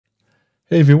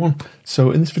Hey everyone, so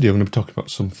in this video I'm going to be talking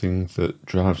about something that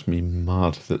drives me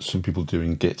mad that some people do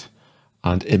in Git,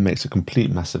 and it makes a complete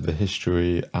mess of the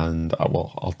history, and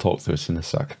well, I'll talk through it in a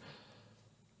sec.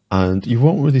 And you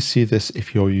won't really see this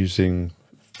if you're using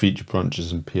feature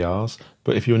branches and PRs,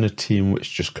 but if you're in a team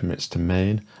which just commits to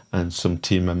main and some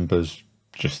team members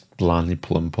just blindly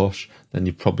pull and push, then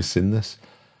you've probably seen this.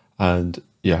 And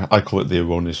yeah, I call it the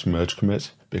erroneous merge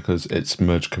commit because it's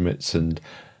merge commits and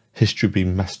history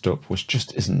being messed up, which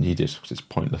just isn't needed because it's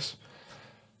pointless.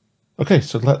 Okay,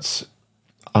 so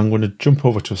I'm going to jump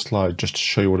over to a slide just to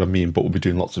show you what I mean, but we'll be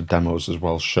doing lots of demos as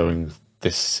well, showing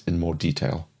this in more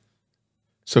detail.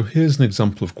 So here's an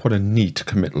example of quite a neat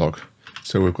commit log.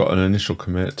 So we've got an initial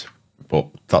commit, but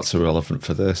that's irrelevant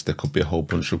for this. There could be a whole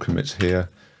bunch of commits here.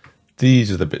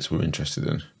 These are the bits we're interested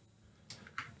in.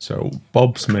 So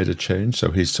Bob's made a change,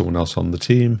 so he's someone else on the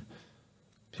team.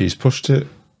 He's pushed it,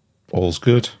 all's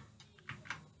good.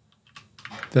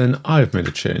 Then I've made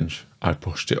a change, I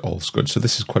pushed it, all's good. So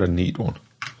this is quite a neat one.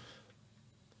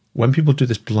 When people do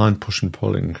this blind push and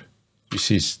pulling,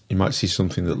 you might see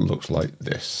something that looks like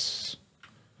this.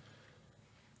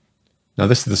 Now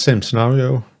this is the same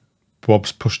scenario.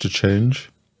 Bob's pushed a change,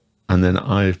 and then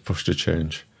I've pushed a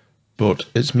change, but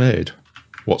it's made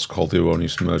what's called the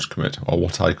erroneous merge commit, or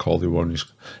what I call the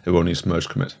erroneous merge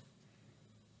commit.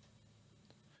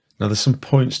 Now there's some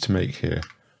points to make here.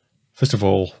 First of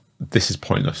all, this is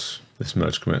pointless, this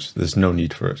merge commit. There's no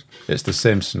need for it. It's the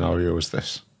same scenario as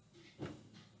this.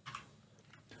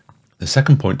 The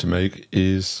second point to make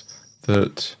is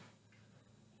that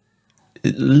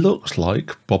it looks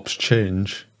like Bob's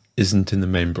change isn't in the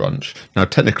main branch. Now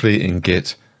technically in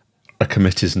Git, a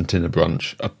commit isn't in a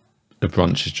branch. A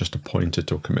branch is just a pointer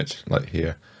to a commit, like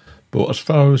here. But as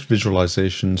far as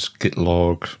visualizations, Git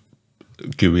log,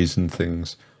 GUIs and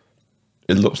things,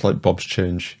 it looks like Bob's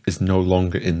change is no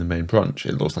longer in the main branch.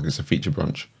 It looks like it's a feature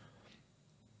branch.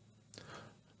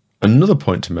 Another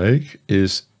point to make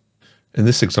is, in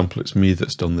this example, it's me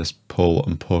that's done this pull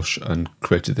and push and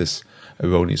created this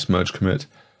erroneous merge commit.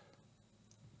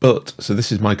 So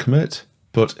this is my commit,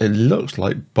 but it looks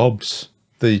like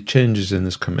the changes in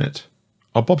this commit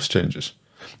are Bob's changes.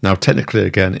 Now, technically,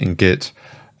 again, in Git,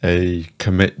 a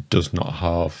commit does not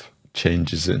have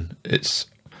changes in. It's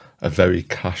a very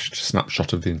cached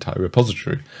snapshot of the entire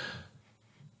repository.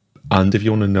 And if you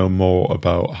want to know more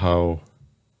about how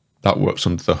that works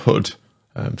under the hood,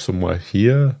 somewhere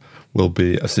here will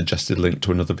be a suggested link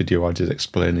to another video I did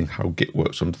explaining how Git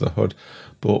works under the hood.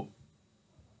 But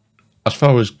as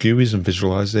far as GUIs and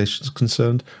visualizations are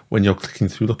concerned, when you're clicking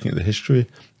through looking at the history,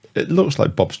 it looks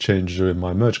like Bob's changes are in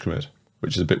my merge commit,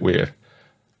 which is a bit weird.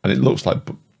 And it looks like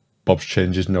Bob's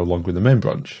change is no longer in the main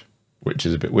branch, which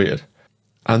is a bit weird.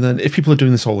 And then if people are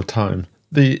doing this all the time,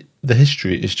 the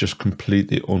history is just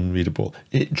completely unreadable.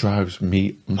 It drives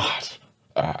me mad.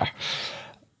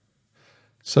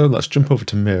 So let's jump over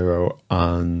to Miro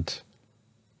and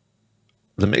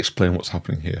let me explain what's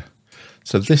happening here.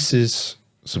 So this is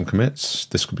some commits.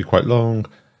 This could be quite long.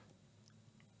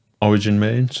 Origin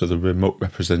main, so the remote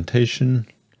representation,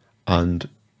 and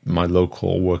my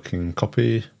local working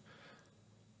copy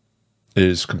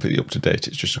is completely up to date.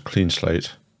 It's just a clean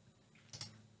slate.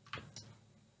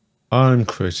 I'm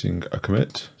creating a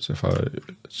commit. So if I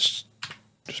just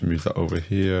move that over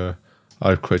here,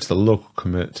 I've created a local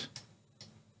commit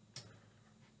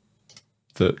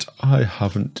that I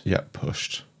haven't yet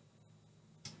pushed.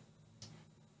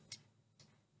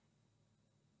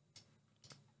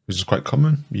 This is quite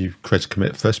common. You create a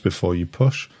commit first before you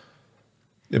push.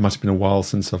 It might have been a while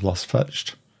since I've last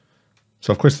fetched.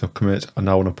 So I've created a commit and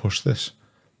now I want to push this.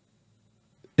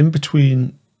 In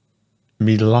between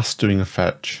me last doing a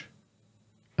fetch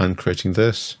and creating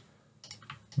this,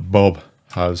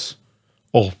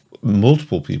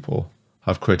 multiple people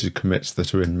have created commits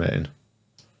that are in main.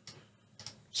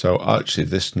 So actually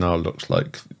this now looks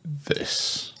like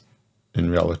this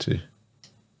in reality.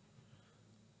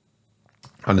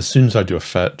 And as soon as I do a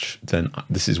fetch, then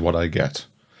this is what I get.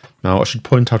 Now I should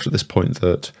point out at this point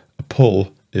that a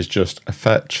pull is just a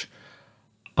fetch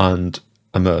and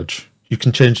a merge. You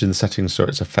can change in the settings so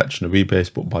it's a fetch and a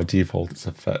rebase, but by default it's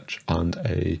a fetch and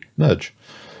a merge.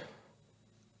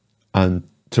 And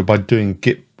so by doing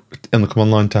git in the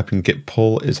command line typing git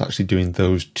pull, it's actually doing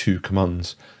those two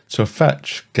commands. So a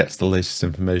fetch gets the latest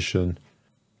information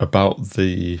about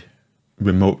the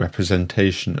remote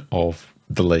representation of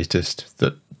the latest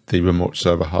that the remote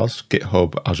server has,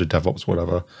 GitHub, Azure DevOps,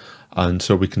 whatever. And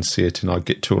so we can see it in our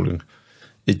Git tooling.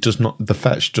 The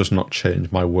fetch does not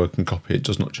change my working copy. It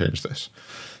does not change this.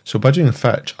 So by doing a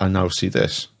fetch, I now see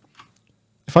this.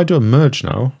 If I do a merge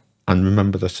now, and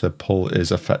remember that a pull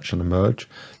is a fetch and a merge,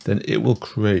 then it will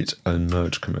create a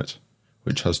merge commit,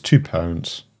 which has two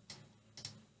parents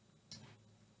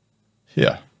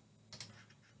here.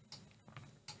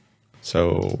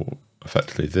 So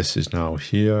effectively this is now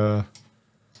here.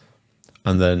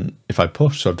 And then if I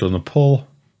push, so I've done a pull,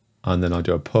 and then I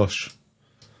do a push,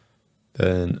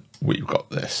 then we've got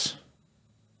this.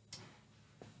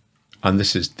 And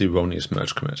this is the erroneous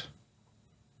merge commit.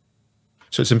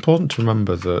 So it's important to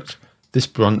remember that this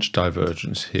branch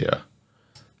divergence here,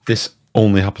 this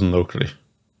only happened locally.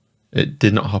 It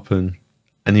did not happen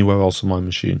anywhere else on my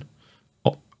machine,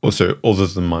 also other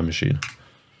than my machine.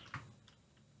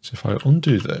 So if I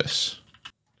undo this,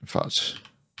 in fact,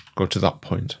 go to that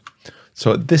point.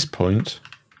 So at this point,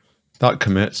 that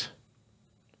commit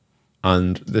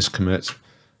and this commit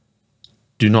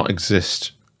do not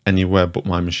exist anywhere but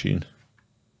my machine.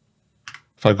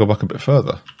 If I go back a bit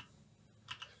further,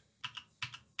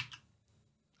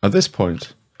 at this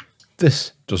point,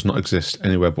 this does not exist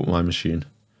anywhere but my machine.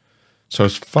 So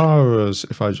as far as,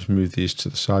 if I just move these to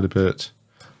the side a bit,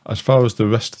 as far as the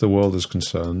rest of the world is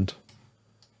concerned,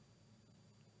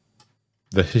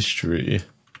 the history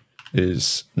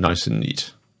is nice and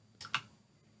neat.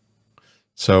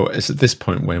 So it's at this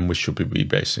point when we should be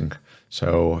rebasing.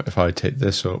 So if I take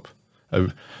this up,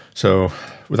 so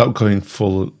without going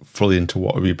fully into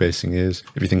what a rebasing is,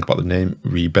 if you think about the name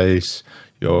rebase,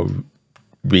 you're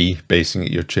rebasing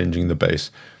it, you're changing the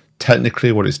base.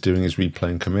 Technically what it's doing is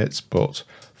replaying commits, but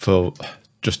for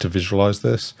just to visualize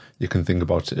this, you can think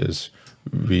about it as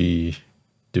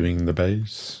redoing the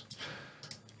base.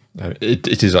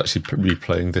 It is actually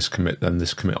replaying this commit, then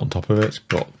this commit on top of it,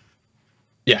 but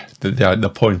yeah,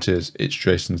 the point is it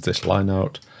straightens this line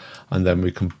out, and then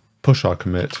we can push our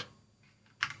commit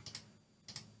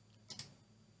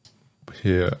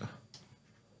here,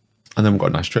 and then we've got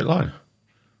a nice straight line,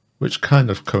 which kind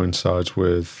of coincides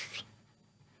with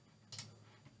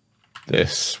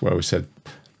this, where we said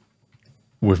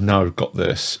we've now got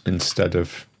this instead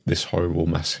of this horrible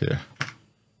mess here.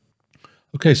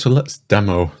 Okay, so let's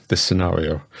demo this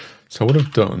scenario. So what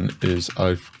I've done is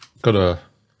I've got a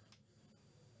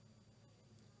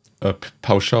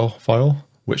PowerShell file,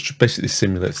 which basically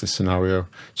simulates this scenario.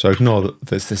 So ignore that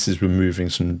this is removing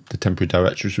the temporary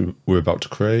directories we're about to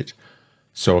create.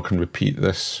 So I can repeat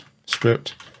this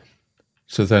script.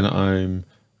 So then I'm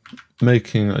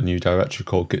making a new directory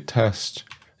called git test,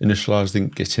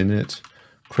 initializing git init,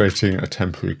 creating a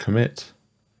temporary commit,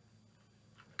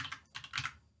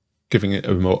 giving it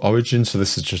a remote origin. So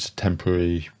this is just a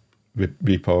temporary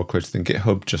repo created in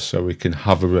GitHub, just so we can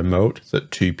have a remote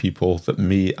that two people, that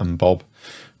me and Bob,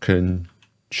 can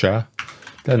share.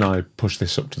 Then I push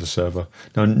this up to the server.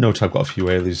 Now note I've got a few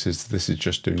aliases. This is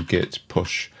just doing git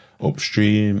push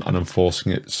upstream, and I'm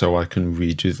forcing it so I can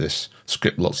redo this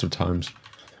script lots of times.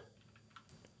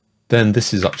 Then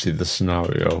this is actually the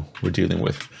scenario we're dealing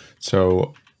with.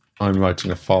 So I'm writing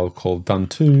a file called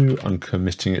dan2 and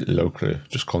committing it locally,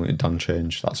 just calling it dan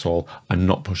change, that's all. I'm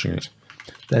not pushing it.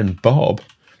 Then Bob,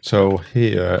 so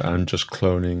here I'm just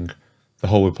cloning the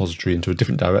whole repository into a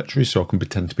different directory so I can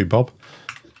pretend to be Bob,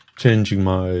 changing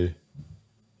my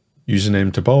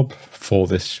username to Bob for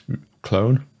this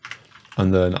clone,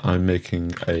 and then I'm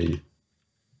making a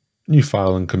new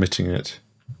file and committing it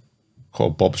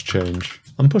called Bob's change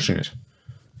and pushing it.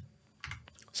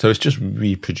 So it's just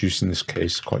reproducing this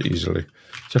case quite easily.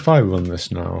 So if I run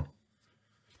this now,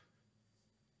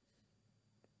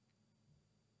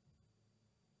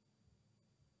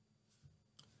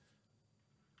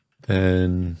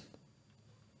 then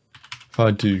if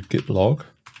I do git log,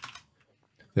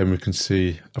 then we can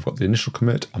see I've got the initial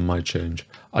commit and my change.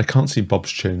 I can't see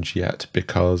Bob's change yet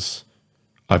because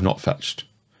I've not fetched.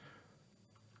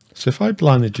 So if I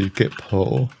blindly do git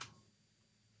pull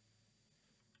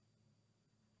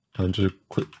and do a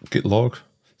quick git log,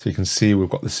 so you can see we've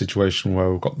got this situation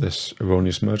where we've got this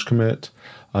erroneous merge commit,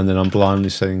 and then I'm blindly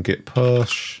saying git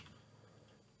push.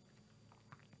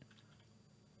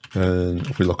 And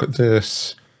if we look at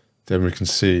this, then we can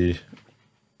see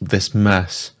this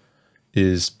mess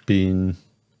is being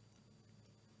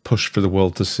pushed for the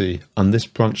world to see. And this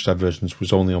branch divergence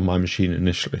was only on my machine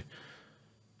initially.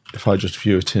 If I just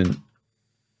view it in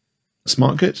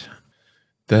SmartGit,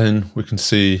 then we can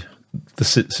see the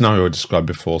scenario I described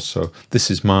before. So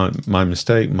this is my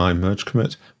mistake, my merge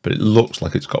commit, but it looks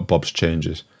like it's got Bob's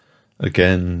changes.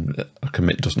 Again, a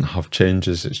commit doesn't have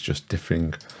changes, it's just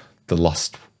differing the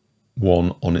last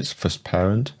one on its first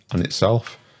parent and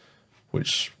itself,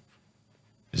 which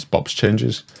is Bob's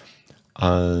changes.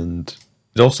 And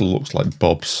it also looks like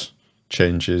Bob's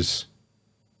changes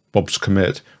Bob's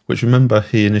commit, which remember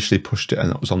he initially pushed it and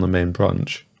that was on the main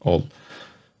branch. Or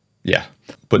yeah,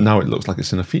 but now it looks like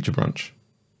it's in a feature branch.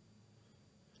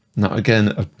 Now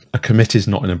again, a commit is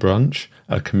not in a branch.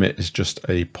 A commit is just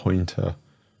a pointer.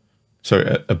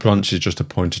 So a branch is just a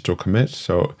pointer to a commit.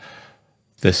 So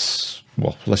this,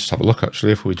 well, let's just have a look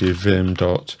actually. If we do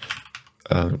vim.git,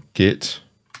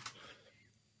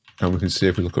 and we can see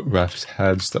if we look at refs,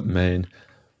 heads, that main,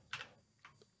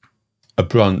 a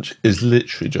branch is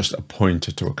literally just a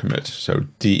pointer to a commit. So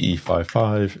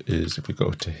de55 is, if we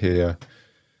go to here,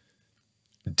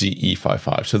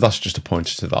 de55. So that's just a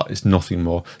pointer to that. It's nothing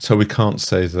more. So we can't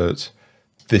say that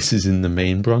this is in the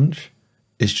main branch.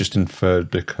 It's just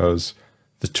inferred because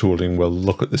the tooling will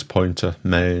look at this pointer,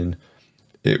 main.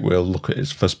 It will look at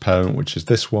its first parent, which is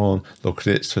this one, look at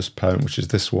its first parent, which is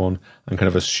this one, and kind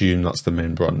of assume that's the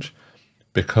main branch.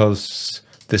 Because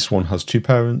this one has two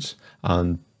parents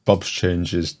and Bob's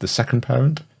change is the second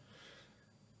parent,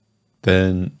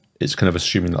 then it's kind of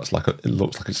assuming that's like it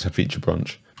looks like it's a feature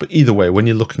branch. But either way, when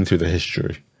you're looking through the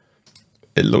history,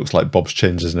 it looks like Bob's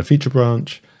changes in a feature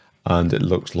branch, and it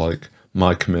looks like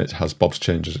my commit has Bob's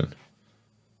changes in.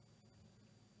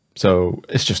 So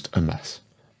it's just a mess.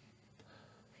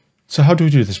 So how do we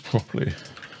do this properly?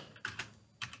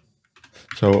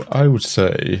 So I would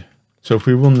say, so if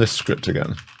we run this script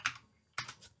again,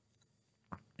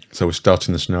 so we're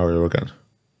starting the scenario again.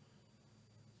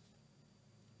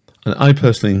 And I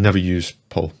personally never use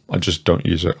pull. I just don't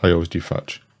use it. I always do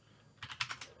fetch.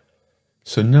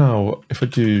 So now if I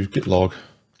do git log,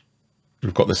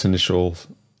 we've got this initial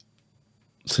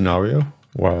scenario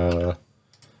where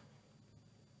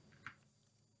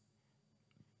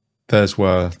there's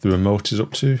where the remote is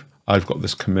up to. I've got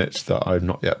this commit that I've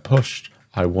not yet pushed.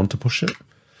 I want to push it.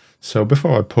 So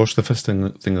before I push, the first thing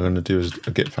I'm going to do is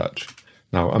a git fetch.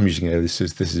 Now I'm using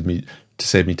aliases. This is me to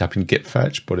save me typing git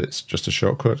fetch, but it's just a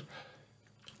shortcut.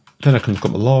 Then I can look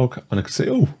at the log and I can say,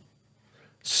 oh,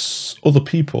 other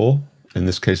people, in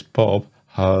this case Bob,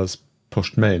 has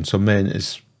pushed main. So main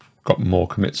is got more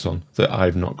commits on that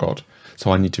I've not got.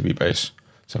 So I need to rebase.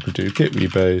 So I could do git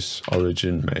rebase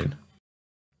origin main.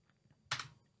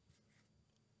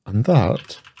 And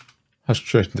that has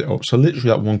straightened it up. So literally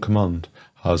that one command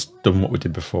has done what we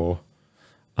did before.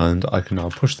 And I can now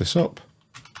push this up.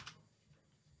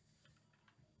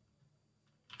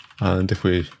 And if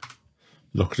we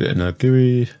look at it in our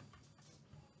GUI,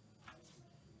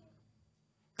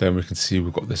 then we can see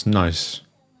we've got this nice,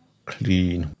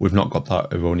 clean, we've not got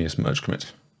that erroneous merge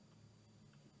commit.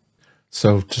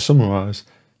 So to summarize,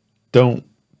 don't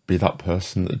be that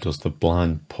person that does the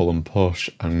blind pull and push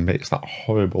and makes that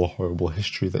horrible, horrible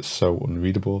history that's so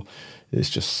unreadable.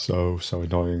 It's just so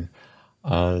annoying.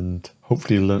 And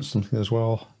hopefully you learned something as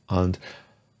well. And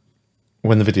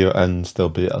when the video ends, there'll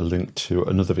be a link to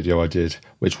another video I did,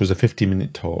 which was a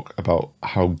 15-minute talk about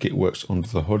how Git works under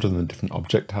the hood and the different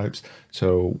object types.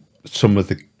 So some of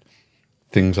the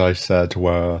things I said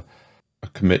where a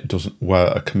commit doesn't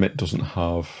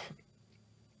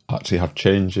actually have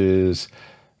changes,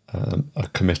 a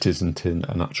commit isn't in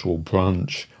an actual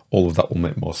branch, all of that will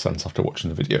make more sense after watching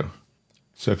the video.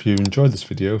 So if you enjoyed this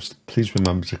video, please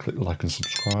remember to click like and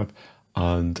subscribe,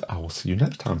 and I will see you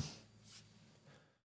next time.